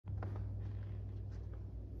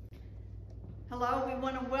Hello, we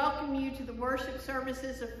want to welcome you to the worship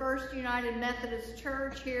services of First United Methodist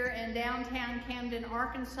Church here in downtown Camden,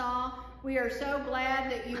 Arkansas. We are so glad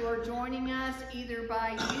that you are joining us either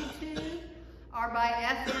by YouTube or by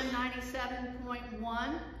FM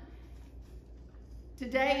 97.1.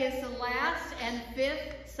 Today is the last and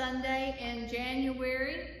fifth Sunday in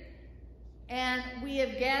January, and we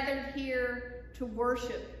have gathered here to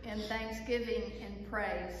worship in thanksgiving and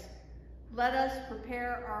praise. Let us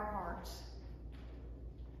prepare our hearts.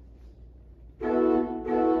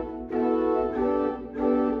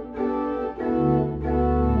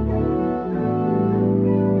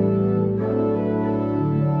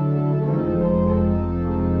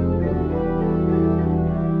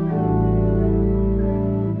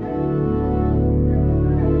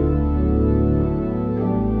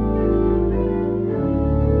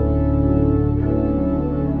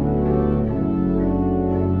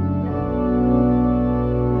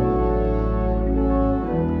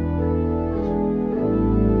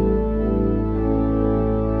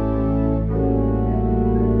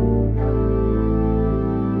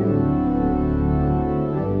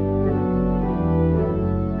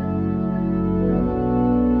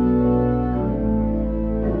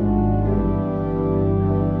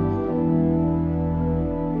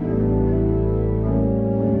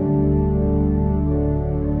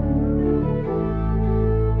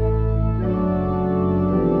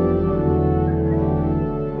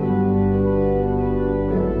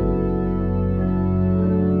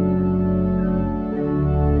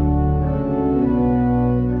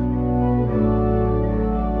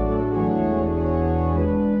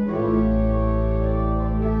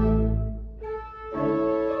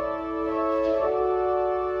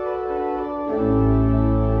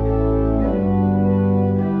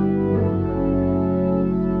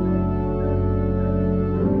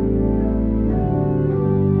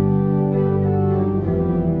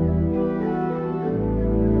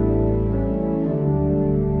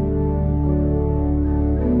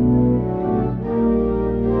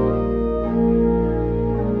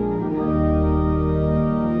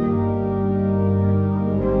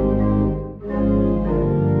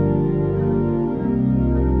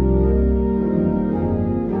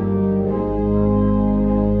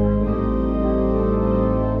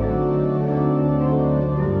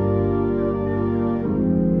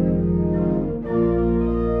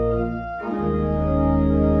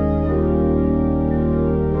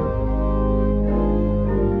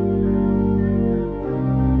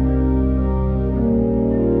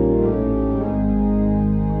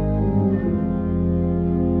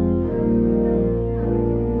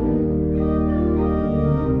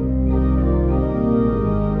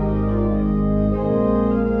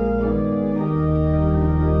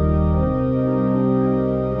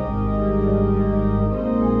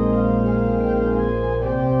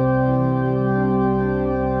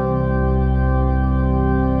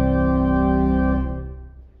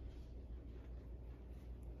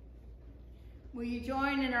 Will you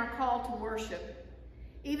join in our call to worship?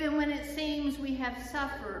 Even when it seems we have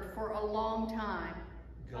suffered for a long time,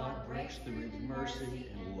 God breaks through His mercy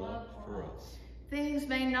and love for us. Things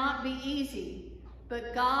may not be easy,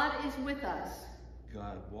 but God is with us.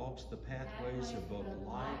 God walks the pathways of both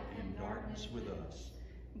light and darkness with us.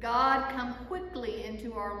 God, come quickly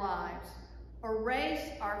into our lives. Erase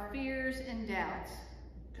our fears and doubts.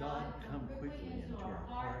 God, come quickly into our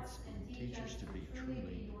hearts and teach us to be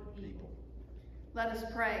truly your people. Let us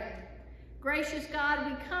pray. Gracious God,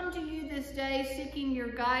 we come to you this day seeking your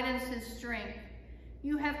guidance and strength.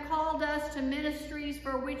 You have called us to ministries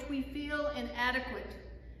for which we feel inadequate.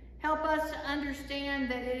 Help us to understand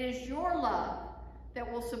that it is your love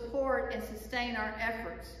that will support and sustain our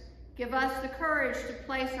efforts. Give us the courage to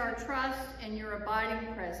place our trust in your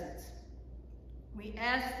abiding presence. We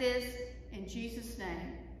ask this in Jesus'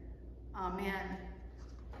 name. Amen.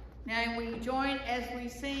 Now we join as we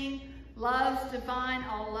sing Love's Divine,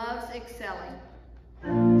 All Loves Excelling.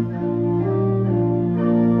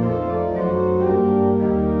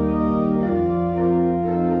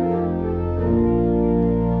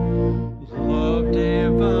 Love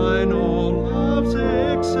divine, all loves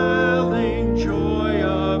excelling, joy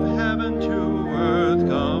of heaven to earth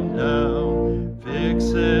come down.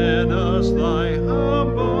 Fix in us thy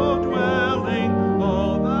humble dwelling,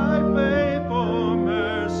 all thy faithful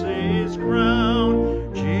mercies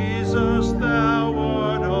crown. Jesus, thou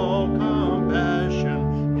art all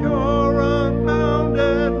compassion, pure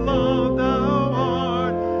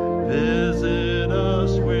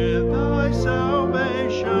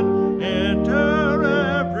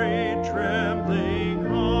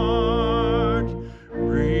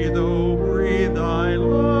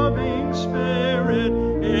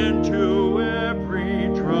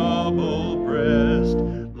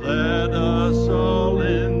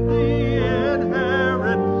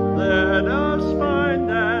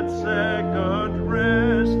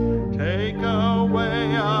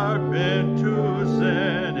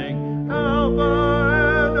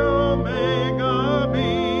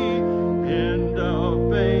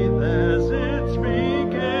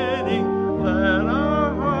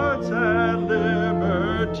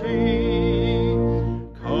liberty.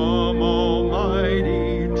 Come,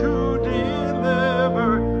 Almighty, to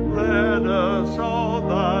deliver. Let us all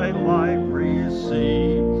thy life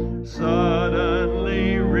receive.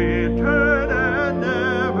 Suddenly return and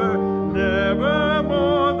never, never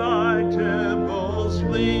more thy temples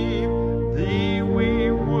leave. Thee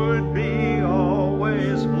we would be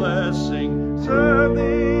always blessing. Serve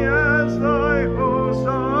thee as thy host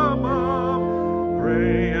above.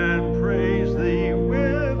 Pray and praise thee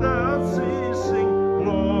without ceasing.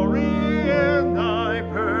 Glory in thy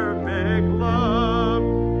perfect love.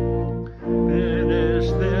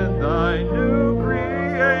 Finished in thy new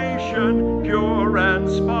creation, pure and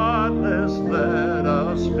spotless let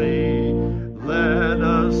us be. Let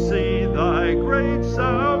us see thy great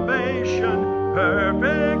salvation,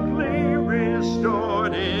 perfectly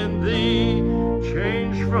restored in thee.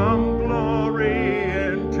 Changed from glory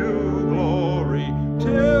into glory,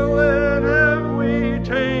 till in heaven we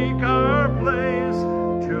take our place,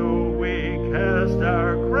 till we cast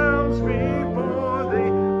our crowns before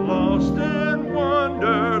thee, lost in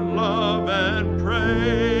wonder, love, and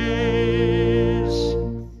praise.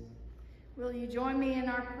 Will you join me in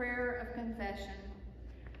our prayer of confession?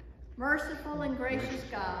 Merciful and gracious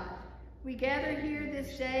God, we gather here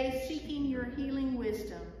this day seeking your healing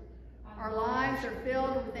wisdom. Our lives are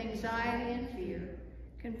filled with anxiety and fear.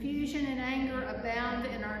 Confusion and anger abound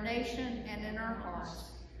in our nation and in our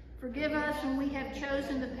hearts. Forgive us when we have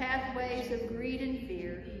chosen the pathways of greed and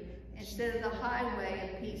fear instead of the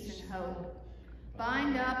highway of peace and hope.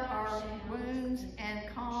 Bind up our wounds and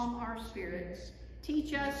calm our spirits.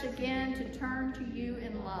 Teach us again to turn to you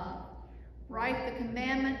in love. Write the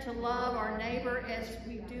commandment to love our neighbor as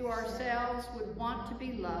we do ourselves would want to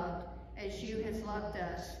be loved as you has loved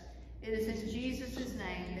us. It is in Jesus'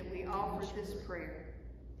 name that we offer this prayer.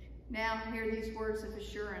 Now hear these words of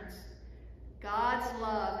assurance. God's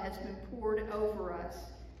love has been poured over us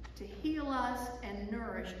to heal us and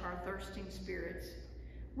nourish our thirsting spirits.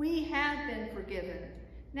 We have been forgiven.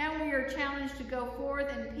 Now we are challenged to go forth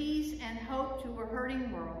in peace and hope to a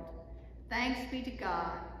hurting world. Thanks be to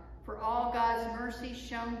God for all God's mercy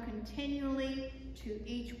shown continually to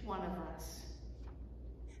each one of us.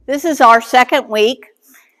 This is our second week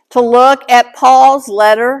to look at Paul's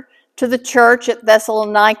letter to the church at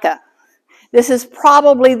Thessalonica. This is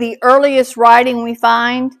probably the earliest writing we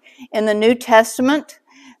find in the New Testament,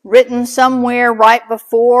 written somewhere right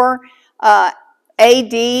before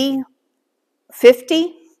AD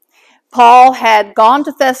 50. Paul had gone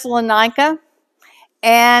to Thessalonica,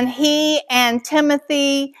 and he and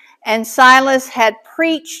Timothy and Silas had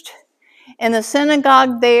preached in the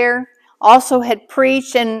synagogue there, also had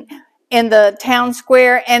preached in the town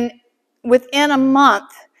square, and within a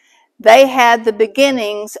month, they had the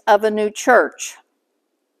beginnings of a new church.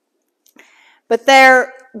 But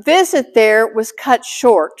their visit there was cut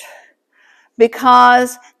short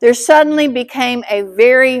because there suddenly became a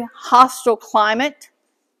very hostile climate,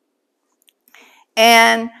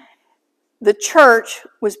 and the church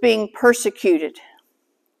was being persecuted.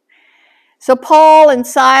 So Paul and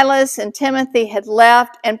Silas and Timothy had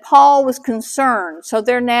left, and Paul was concerned. So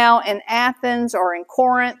they're now in Athens or in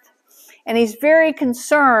Corinth, and he's very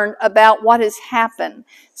concerned about what has happened.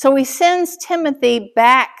 So he sends Timothy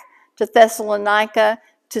back to Thessalonica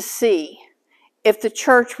to see if the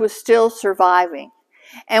church was still surviving.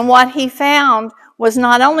 And what he found was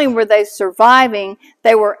not only were they surviving,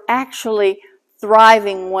 they were actually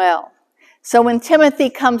thriving well. So when Timothy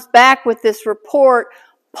comes back with this report,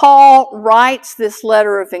 Paul writes this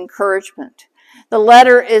letter of encouragement. The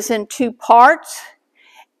letter is in two parts,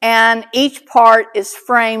 and each part is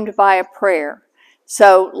framed by a prayer.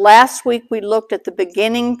 So last week we looked at the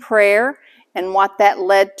beginning prayer and what that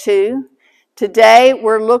led to. Today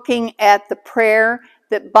we're looking at the prayer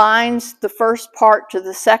that binds the first part to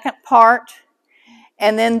the second part,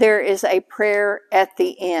 and then there is a prayer at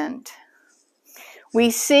the end. We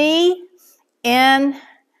see in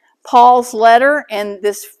Paul's letter and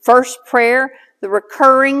this first prayer the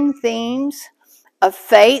recurring themes of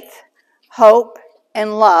faith, hope,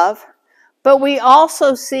 and love, but we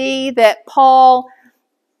also see that Paul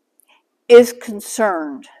is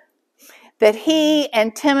concerned that he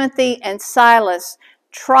and Timothy and Silas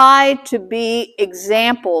tried to be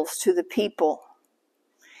examples to the people.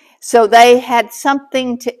 So they had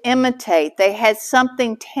something to imitate. They had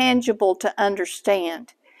something tangible to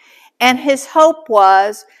understand. And his hope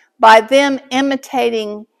was, by them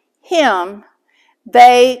imitating him,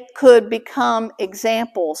 they could become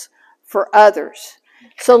examples for others.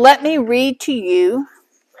 So let me read to you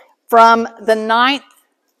from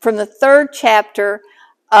the third chapter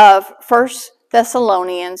of 1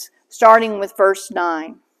 Thessalonians, starting with verse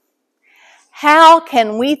 9. How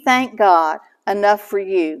can we thank God enough for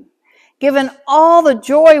you, given all the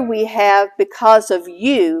joy we have because of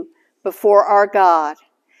you before our God?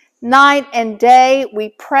 Night and day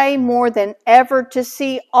we pray more than ever to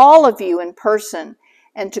see all of you in person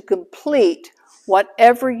and to complete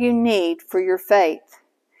whatever you need for your faith.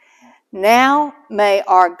 Now may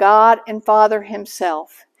our God and Father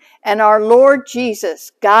himself and our Lord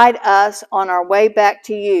Jesus guide us on our way back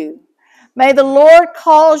to you. May the Lord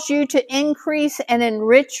cause you to increase and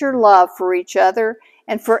enrich your love for each other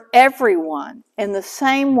and for everyone in the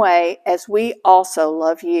same way as we also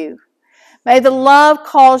love you. May the love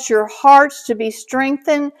cause your hearts to be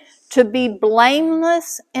strengthened to be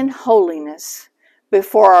blameless in holiness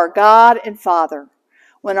before our God and Father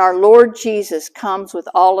when our Lord Jesus comes with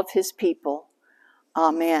all of his people.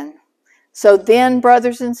 Amen. So then,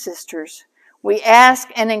 brothers and sisters, we ask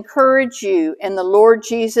and encourage you in the Lord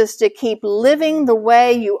Jesus to keep living the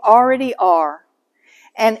way you already are,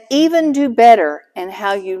 and even do better in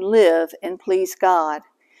how you live and please God,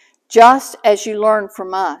 just as you learn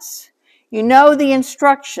from us. You know the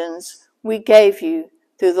instructions we gave you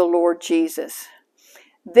through the Lord Jesus.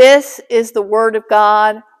 This is the word of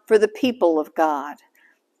God for the people of God.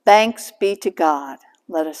 Thanks be to God.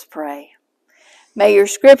 Let us pray. May your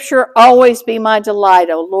scripture always be my delight,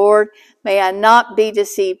 O Lord. May I not be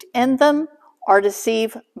deceived in them or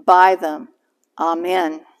deceived by them.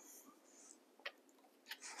 Amen.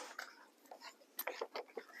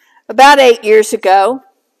 About 8 years ago,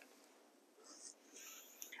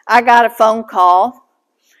 I got a phone call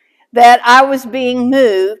that I was being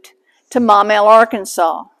moved to Maumelle,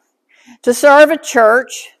 Arkansas, to serve a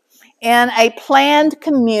church in a planned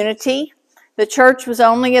community. The church was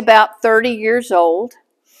only about 30 years old,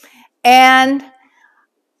 and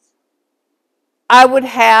I would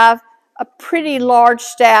have a pretty large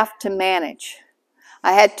staff to manage.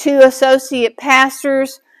 I had 2 associate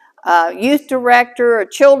pastors, a youth director, a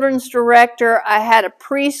children's director. I had a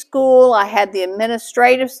preschool. I had the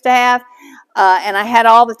administrative staff, and I had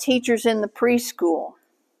all the teachers in the preschool.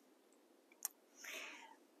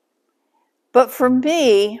 But for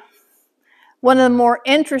me, one of the more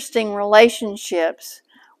interesting relationships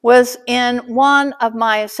was in one of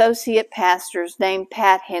my associate pastors named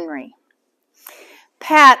Pat Henry.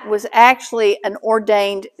 Pat was actually an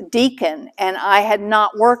ordained deacon, and I had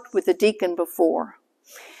not worked with a deacon before.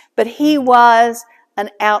 But he was an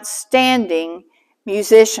outstanding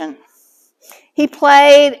musician. He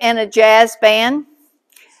played in a jazz band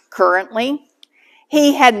currently.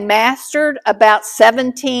 He had mastered about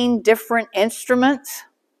 17 different instruments.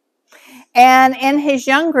 And in his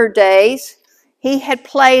younger days, he had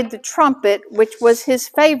played the trumpet, which was his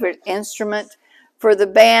favorite instrument, for the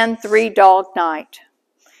band Three Dog Night.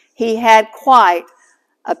 He had quite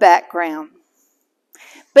a background.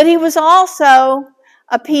 But he was also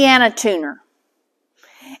a piano tuner.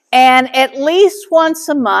 And at least once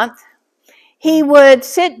a month, he would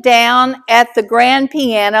sit down at the grand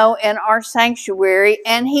piano in our sanctuary,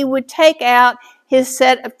 and he would take out his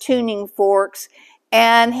set of tuning forks,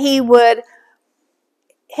 and he would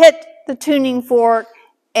hit the tuning fork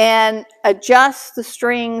and adjust the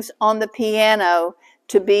strings on the piano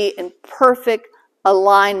to be in perfect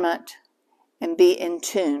alignment and be in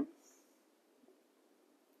tune.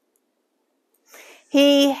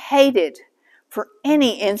 He hated for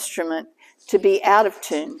any instrument to be out of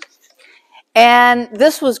tune. And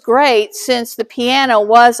this was great since the piano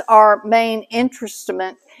was our main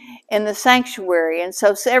instrument in the sanctuary. And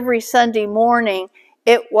so every Sunday morning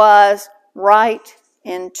it was right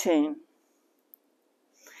in tune.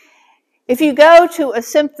 If you go to a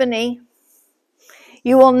symphony,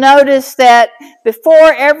 you will notice that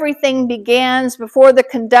before everything begins, before the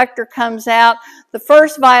conductor comes out, the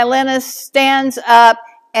first violinist stands up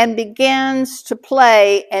and begins to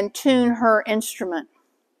play and tune her instrument.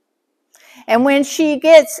 And when she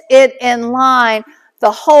gets it in line, the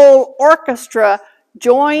whole orchestra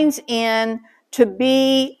joins in to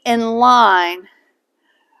be in line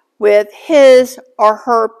with his or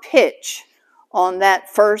her pitch on that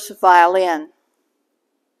first violin.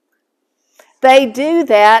 They do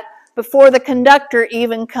that before the conductor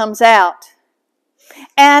even comes out.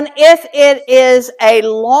 And if it is a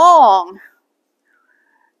long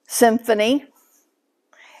symphony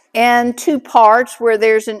in 2 parts where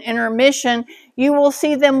there's an intermission, you will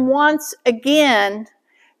see them once again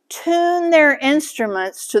tune their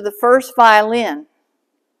instruments to the first violin,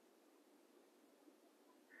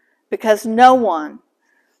 because no one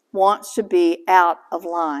wants to be out of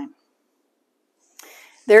line.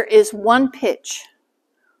 There is one pitch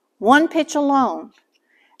alone,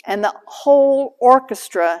 and the whole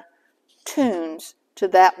orchestra tunes to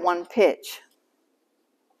that one pitch.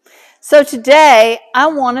 So today, I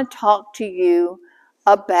want to talk to you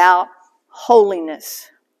about holiness.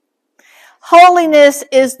 Holiness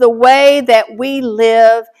is the way that we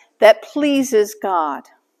live that pleases God.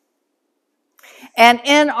 And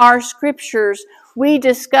in our scriptures, we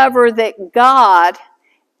discover that God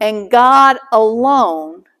and God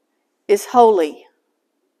alone is holy.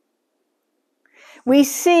 We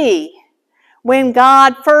see when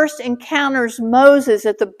God first encounters Moses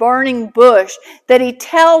at the burning bush that he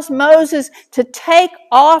tells Moses to take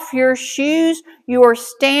off your shoes, you are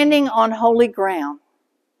standing on holy ground.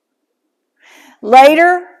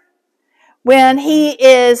 Later, when he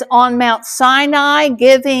is on Mount Sinai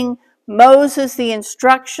giving Moses the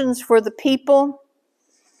instructions for the people,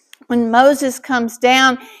 when Moses comes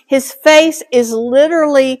down, his face is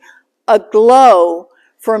literally aglow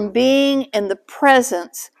from being in the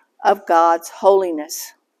presence of God's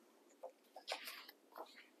holiness.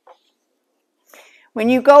 When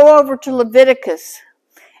you go over to Leviticus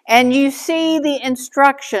and you see the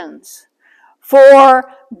instructions for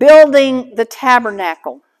building the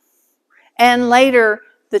tabernacle and later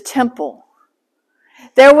the temple,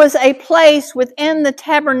 there was a place within the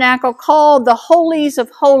tabernacle called the Holies of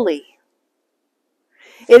Holies.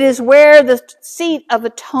 It is where the seat of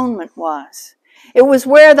atonement was. It was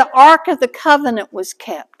where the Ark of the Covenant was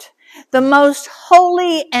kept. The most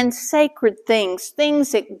holy and sacred things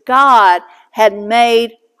that God had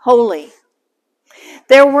made holy.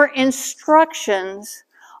 There were instructions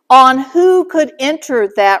on who could enter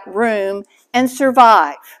that room and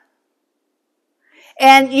survive.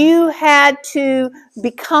 And you had to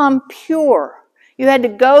become pure. You had to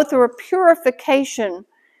go through a purification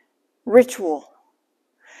ritual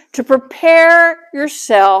to prepare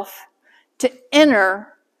yourself to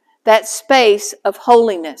enter that space of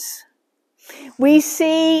holiness. We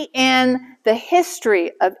see in the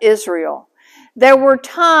history of Israel, there were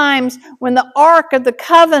times when the Ark of the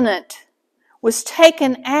Covenant was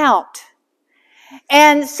taken out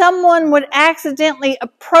and someone would accidentally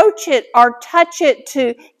approach it or touch it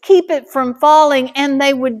to keep it from falling, and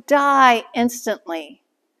they would die instantly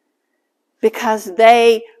because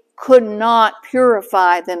they could not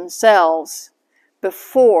purify themselves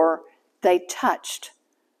before they touched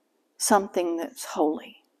something that's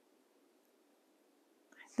holy.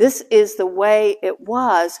 This is the way it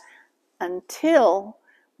was until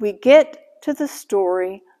we get to the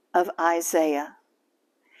story of Isaiah.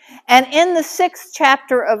 And in the 6th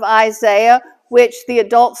chapter of Isaiah, which the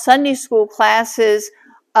adult Sunday school classes,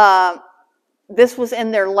 this was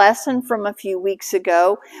in their lesson from a few weeks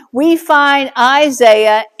ago, we find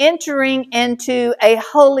Isaiah entering into a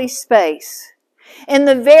holy space in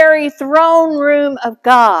the very throne room of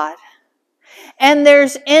God. And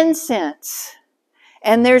there's incense,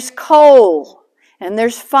 and there's coal, and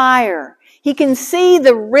there's fire. He can see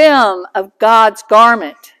the rim of God's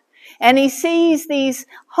garment. And he sees these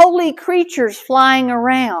holy creatures flying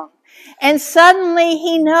around. And suddenly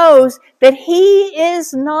he knows that he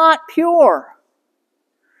is not pure.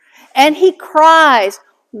 And he cries,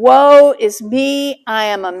 "Woe is me, I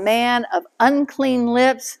am a man of unclean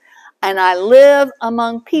lips, and I live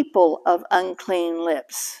among people of unclean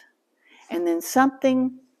lips." And then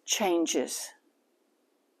something changes.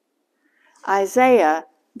 Isaiah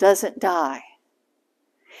doesn't die.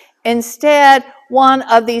 Instead, one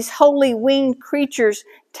of these holy winged creatures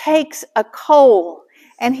takes a coal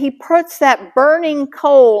and he puts that burning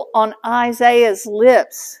coal on Isaiah's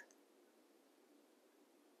lips,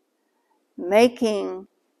 making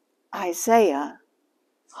Isaiah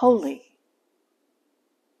holy.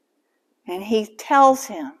 And he tells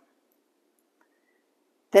him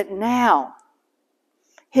that now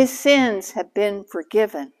his sins have been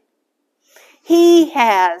forgiven. He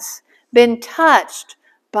has been touched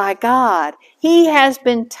by God. He has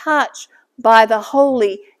been touched by the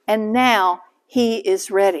holy, and now he is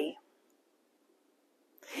ready.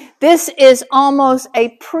 This is almost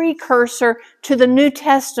a precursor to the New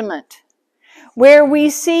Testament, where we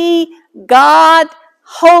see God's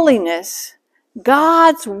holiness,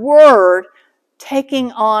 God's word,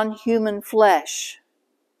 taking on human flesh.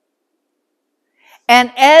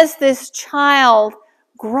 And as this child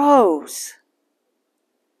grows,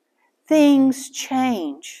 things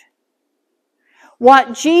change.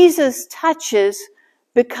 What Jesus touches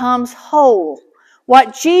becomes whole.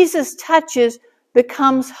 What Jesus touches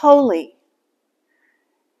becomes holy.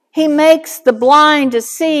 He makes the blind to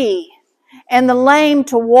see and the lame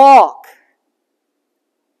to walk.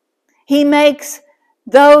 He makes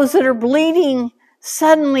those that are bleeding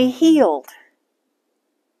suddenly healed. .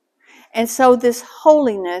 And so this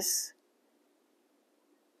holiness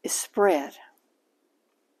is spread.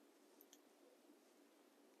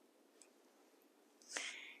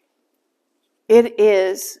 It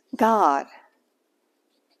is God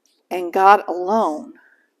and God alone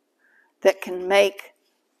that can make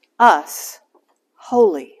us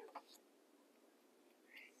holy.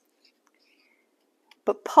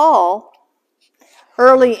 But Paul,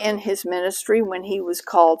 early in his ministry when he was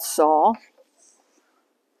called Saul,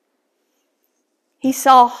 he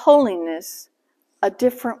saw holiness a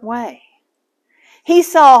different way. He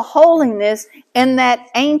saw holiness in that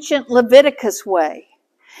ancient Leviticus way,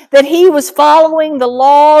 that he was following the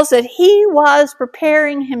laws, that he was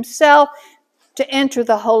preparing himself to enter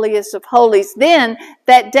the holiest of holies. Then,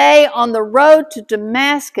 that day on the road to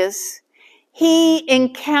Damascus, he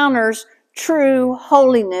encounters true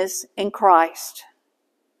holiness in Christ.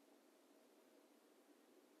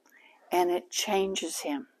 And it changes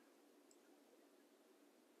him.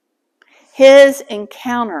 His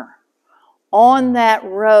encounter on that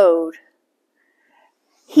road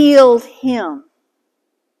healed him,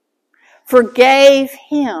 forgave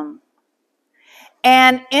him,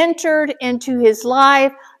 and entered into his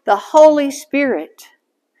life the Holy Spirit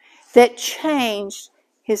that changed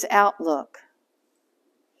his outlook.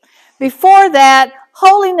 Before that,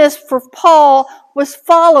 holiness for Paul was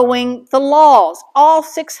following the laws, all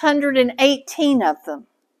 618 of them.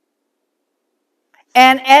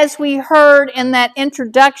 And as we heard in that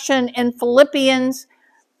introduction in Philippians,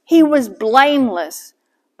 he was blameless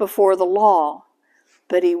before the law,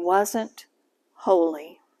 but he wasn't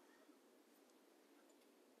holy.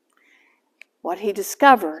 What he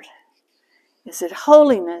discovered is that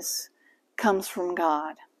holiness comes from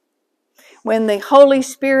God. When the Holy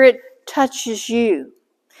Spirit touches you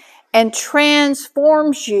and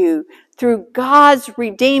transforms you through God's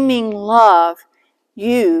redeeming love,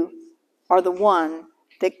 you are the one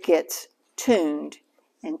that gets tuned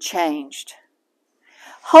and changed.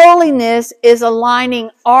 Holiness is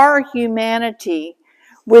aligning our humanity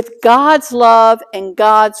with God's love and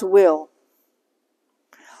God's will.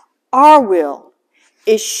 Our will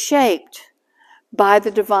is shaped by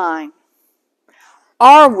the divine.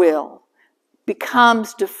 Our will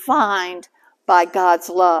becomes defined by God's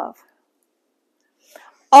love.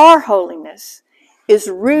 Our holiness is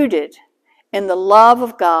rooted in the love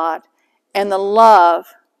of God and the love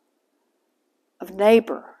of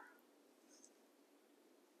neighbor,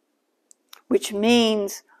 which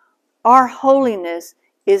means our holiness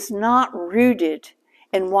is not rooted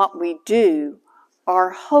in what we do.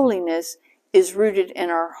 Our holiness is rooted in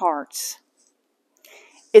our hearts.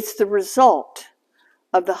 It's the result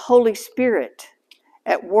of the Holy Spirit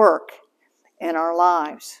at work in our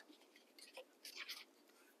lives.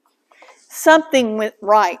 Something went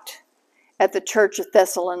right at the church of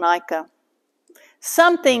Thessalonica.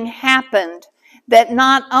 Something happened that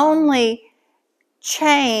not only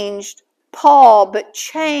changed Paul, but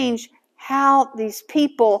changed how these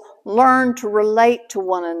people learned to relate to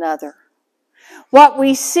one another. What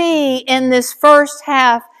we see in this first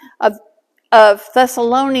half of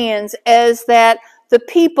Thessalonians is that the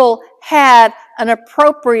people had an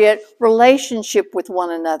appropriate relationship with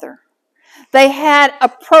one another. They had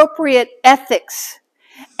appropriate ethics,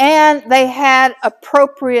 and they had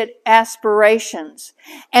appropriate aspirations.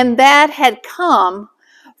 And that had come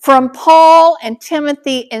from Paul and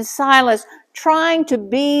Timothy and Silas trying to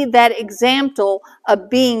be that example of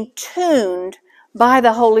being tuned by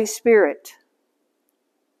the Holy Spirit.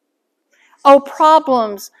 Oh,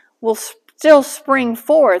 problems will still spring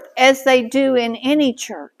forth as they do in any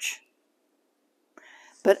church.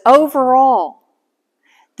 But overall,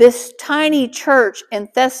 this tiny church in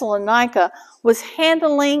Thessalonica was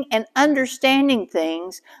handling and understanding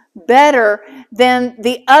things better than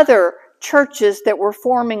the other churches that were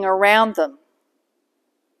forming around them.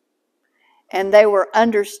 And they were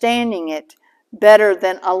understanding it better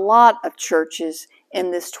than a lot of churches in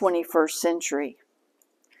this 21st century.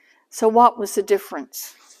 So what was the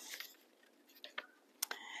difference?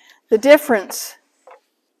 The difference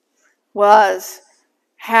was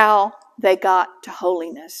how they got to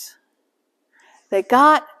holiness. They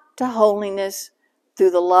got to holiness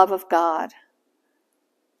through the love of God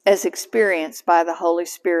as experienced by the Holy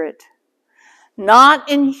Spirit. Not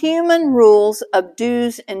in human rules of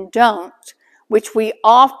do's and don'ts, which we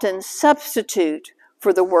often substitute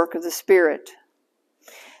for the work of the Spirit.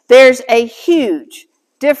 There's a huge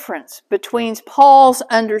difference between Paul's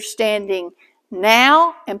understanding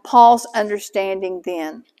now and Paul's understanding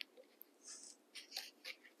then.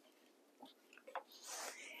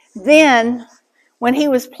 Then, when he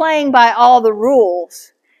was playing by all the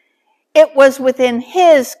rules, it was within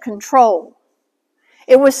his control.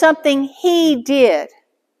 It was something he did.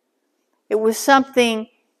 It was something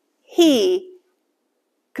he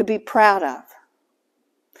could be proud of.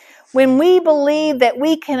 When we believe that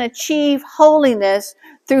we can achieve holiness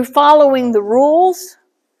through following the rules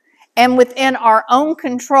and within our own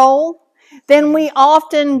control, then we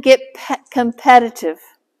often get competitive,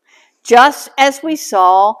 just as we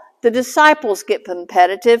saw the disciples get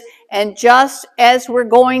competitive, and just as we're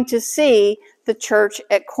going to see the church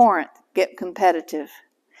at Corinth get competitive.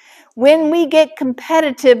 When we get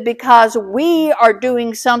competitive because we are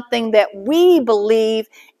doing something that we believe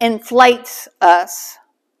inflates us,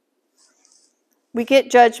 we get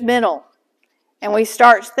judgmental and we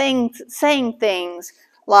start saying things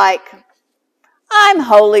like, I'm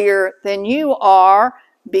holier than you are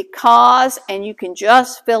because, and you can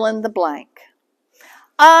just fill in the blank.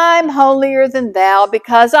 I'm holier than thou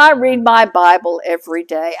because I read my Bible every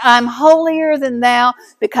day. I'm holier than thou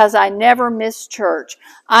because I never miss church.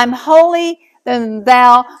 I'm holier than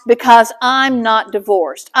thou because I'm not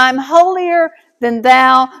divorced. I'm holier than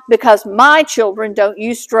thou because my children don't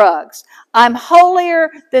use drugs. I'm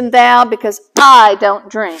holier than thou because I don't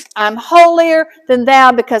drink. I'm holier than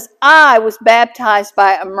thou because I was baptized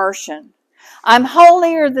by immersion. I'm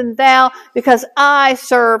holier than thou because I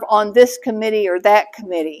serve on this committee or that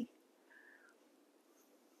committee.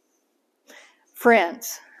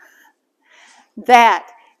 Friends,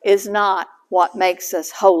 that is not what makes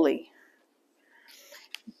us holy.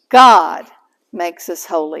 God makes us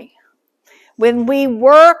holy. When we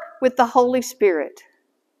work with the Holy Spirit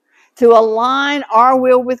to align our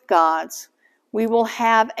will with God's, we will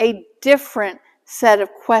have a different set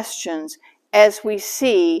of questions as we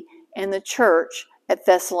see in the church at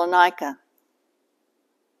Thessalonica.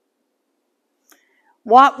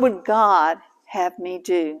 What would God have me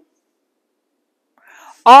do?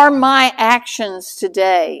 Are my actions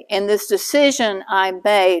today and this decision I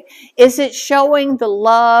made, is it showing the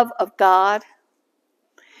love of God?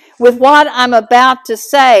 With what I'm about to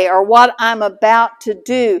say or what I'm about to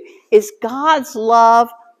do, is God's love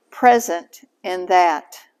present in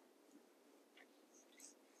that?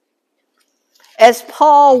 As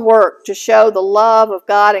Paul worked to show the love of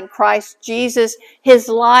God in Christ Jesus, his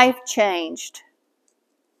life changed.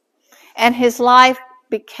 And his life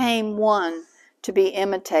became one to be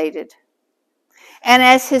imitated. And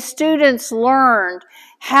as his students learned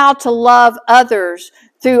how to love others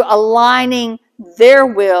through aligning their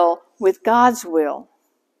will with God's will,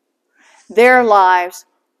 their lives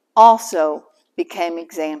also became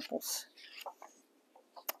examples.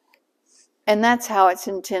 And that's how it's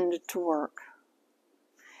intended to work.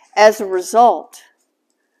 As a result,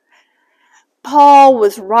 Paul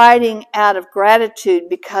was writing out of gratitude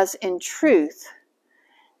because in truth,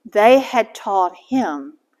 they had taught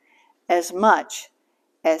him as much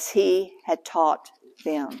as he had taught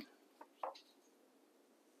them.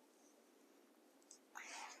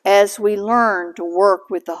 As we learn to work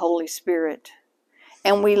with the Holy Spirit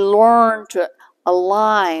and we learn to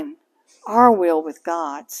align our will with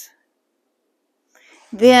God's,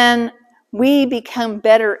 then we become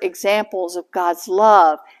better examples of God's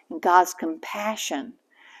love and God's compassion,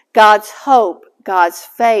 God's hope, God's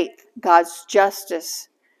faith, God's justice,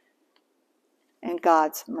 and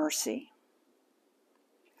God's mercy.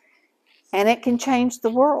 And it can change the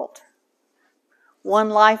world, one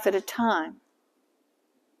life at a time.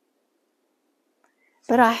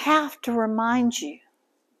 But I have to remind you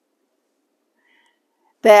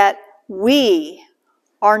that we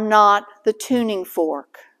are not the tuning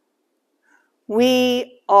fork.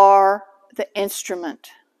 We are the instrument.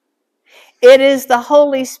 It is the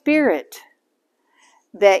Holy Spirit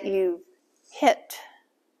that you hit,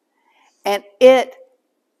 and it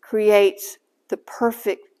creates the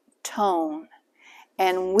perfect tone,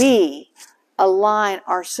 and we align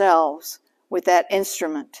ourselves with that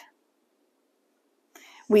instrument.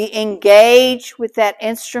 We engage with that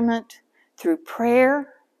instrument through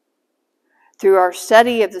prayer, through our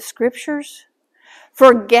study of the Scriptures,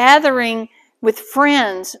 for gathering with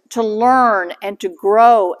friends to learn and to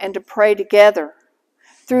grow and to pray together,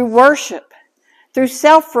 through worship, through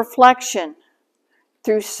self-reflection,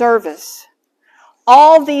 through service.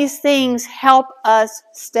 All these things help us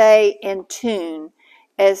stay in tune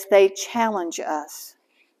as they challenge us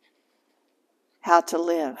how to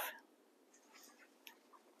live.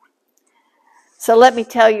 So let me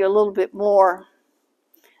tell you a little bit more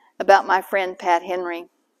about my friend Pat Henry.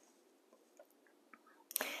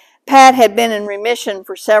 Pat had been in remission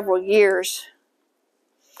for several years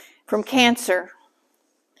from cancer.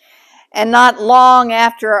 And not long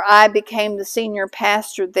after I became the senior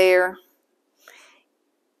pastor there,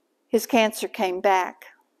 his cancer came back.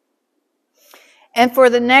 And for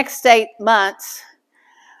the next 8 months,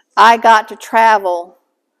 I got to travel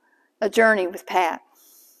a journey with Pat.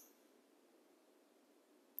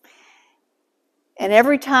 And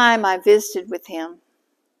every time I visited with him,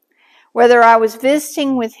 whether I was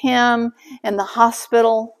visiting with him in the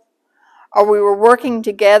hospital, or we were working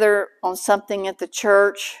together on something at the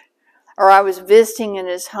church, or I was visiting in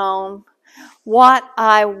his home, what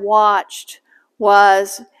I watched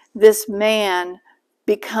was this man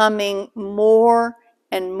becoming more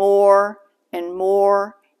and more and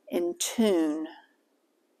more in tune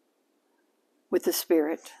with the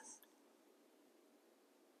Spirit.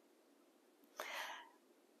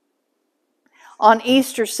 On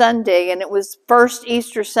Easter Sunday, and it was first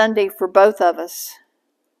Easter Sunday for both of us,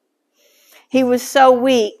 he was so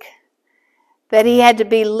weak that he had to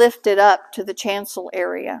be lifted up to the chancel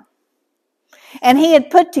area. And he had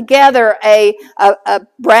put together a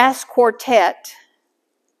brass quartet.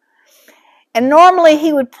 And normally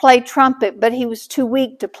he would play trumpet, but he was too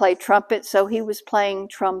weak to play trumpet, so he was playing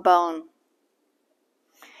trombone.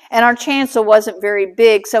 And our chancel wasn't very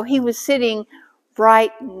big, so he was sitting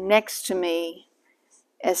right next to me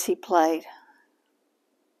as he played.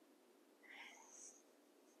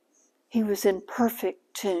 He was in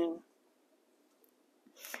perfect tune.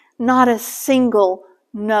 Not a single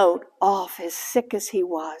note off, as sick as he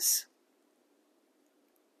was.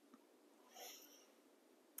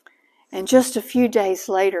 And just a few days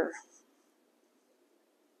later,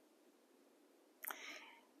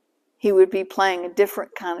 he would be playing a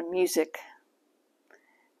different kind of music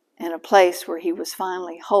in a place where he was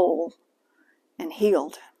finally whole and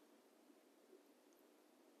healed.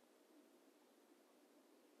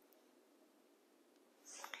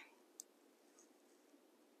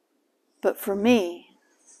 But for me,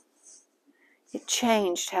 it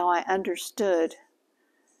changed how I understood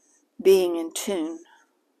being in tune.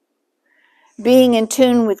 Being in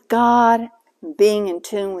tune with God, being in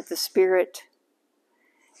tune with the Spirit,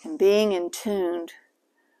 and being in tune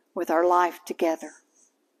with our life together.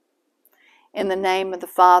 In the name of the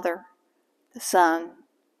Father, the Son,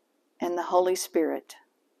 and the Holy Spirit.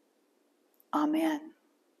 Amen.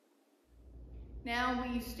 Now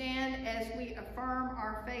will you stand as we affirm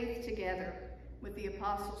our faith together with the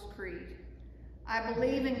Apostles' Creed. I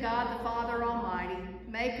believe in God the Father Almighty,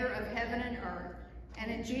 maker of heaven and earth, and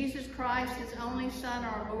in Jesus Christ, his only Son,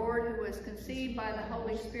 our Lord, who was conceived by the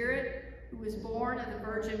Holy Spirit, who was born of the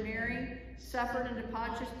Virgin Mary, suffered under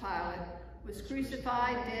Pontius Pilate, was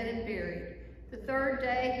crucified, dead, and buried. The third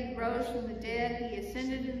day he rose from the dead, he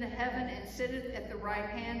ascended into heaven, and sitteth at the right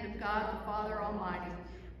hand of God the Father Almighty.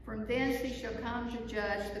 From thence he shall come to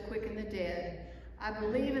judge the quick and the dead. I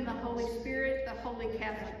believe in the Holy Spirit, the Holy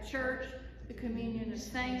Catholic Church, the communion of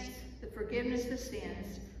saints, the forgiveness of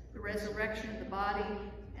sins, the resurrection of the body,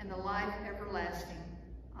 and the life everlasting.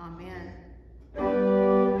 Amen.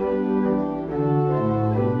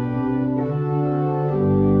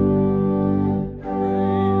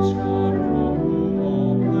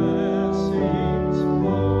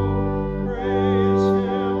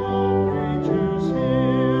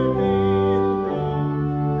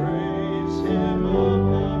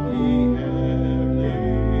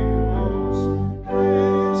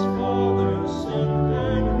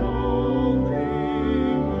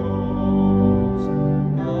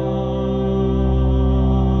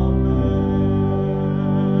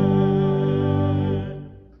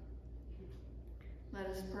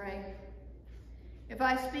 If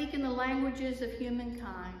I speak in the languages of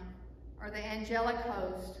humankind or the angelic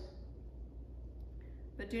host,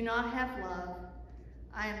 but do not have love,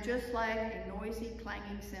 I am just like a noisy,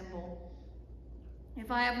 clanging cymbal. If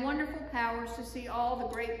I have wonderful powers to see all the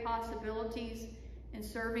great possibilities in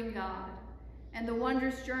serving God and the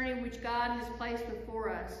wondrous journey which God has placed before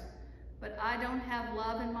us, but I don't have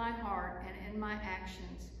love in my heart and in my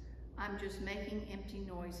actions, I'm just making empty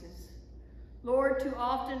noises. Lord, too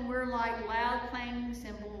often we're like loud clanging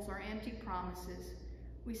cymbals or empty promises.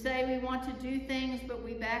 We say we want to do things, but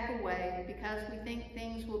we back away because we think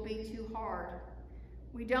things will be too hard.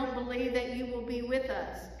 We don't believe that you will be with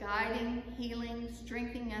us, guiding, healing,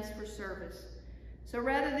 strengthening us for service. So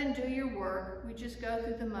rather than do your work, we just go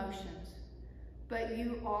through the motions. But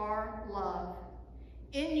you are love.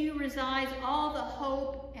 In you resides all the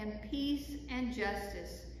hope and peace and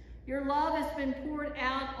justice. Your love has been poured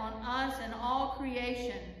out on us and all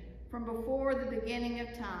creation from before the beginning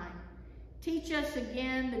of time. Teach us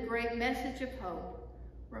again the great message of hope.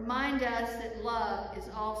 Remind us that love is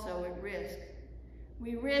also at risk.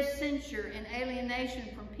 We risk censure and alienation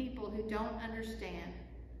from people who don't understand.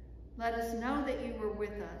 Let us know that you were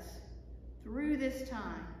with us through this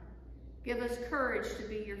time. Give us courage to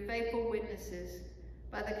be your faithful witnesses.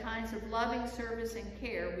 by the kinds of loving service and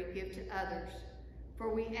care we give to others. For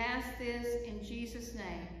we ask this in Jesus'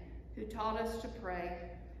 name, who taught us to pray,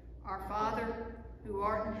 Our Father, who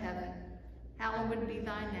art in heaven, hallowed be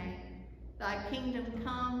thy name. Thy kingdom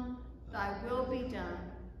come, thy will be done,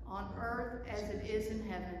 on earth as it is in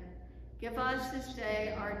heaven. Give us this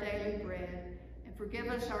day our daily bread, and forgive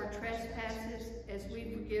us our trespasses as we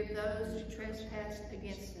forgive those who trespass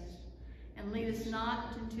against us. And lead us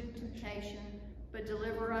not into temptation, but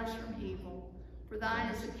deliver us from evil. For thine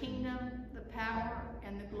is the kingdom, the power,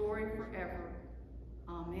 and the glory forever.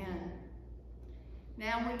 Amen.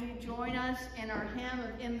 Now will you join us in our hymn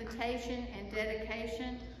of invitation and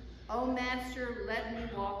dedication, O Master, let me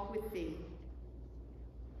walk with thee.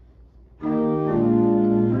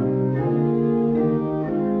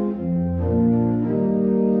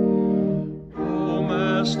 O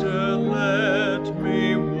Master, let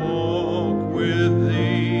me walk with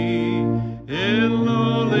thee in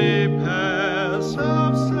lowly paths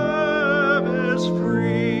of service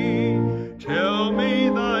free. Tell me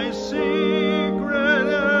thy secret,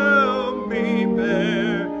 help me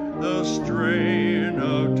bear the strain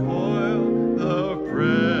of toil, the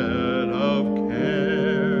fret of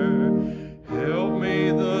care. Help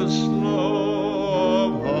me the slow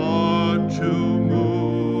of heart to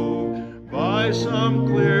move by some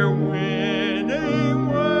clear winning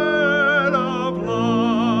word of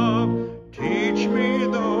love. Teach me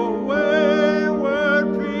the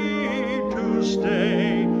wayward feet to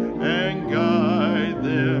stay and guide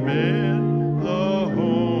them in the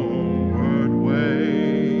homeward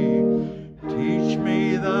way. Teach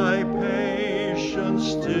me thy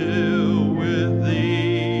patience still with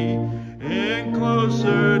thee in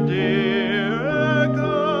closer dear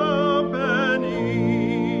company,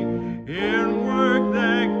 in work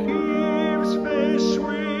that keeps faith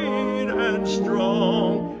sweet and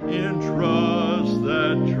strong, in trust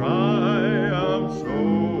that triumphs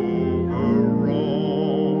over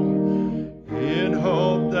wrong, in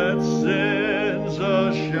hope that sends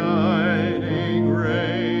a shining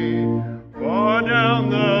ray far down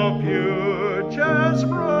the future's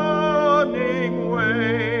broadening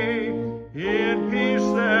way, in peace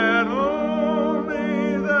that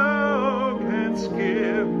only thou canst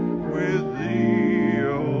give. With thee,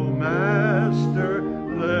 O Master,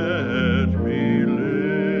 let me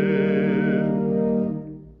live.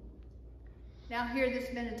 Now hear this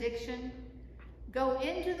benediction. Go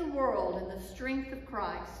into the world in the strength of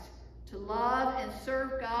Christ, to love and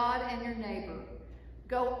serve God and your neighbor.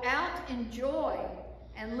 Go out in joy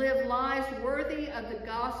and live lives worthy of the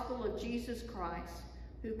gospel of Jesus Christ,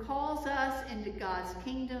 who calls us into God's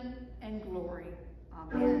kingdom and glory.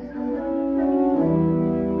 Amen.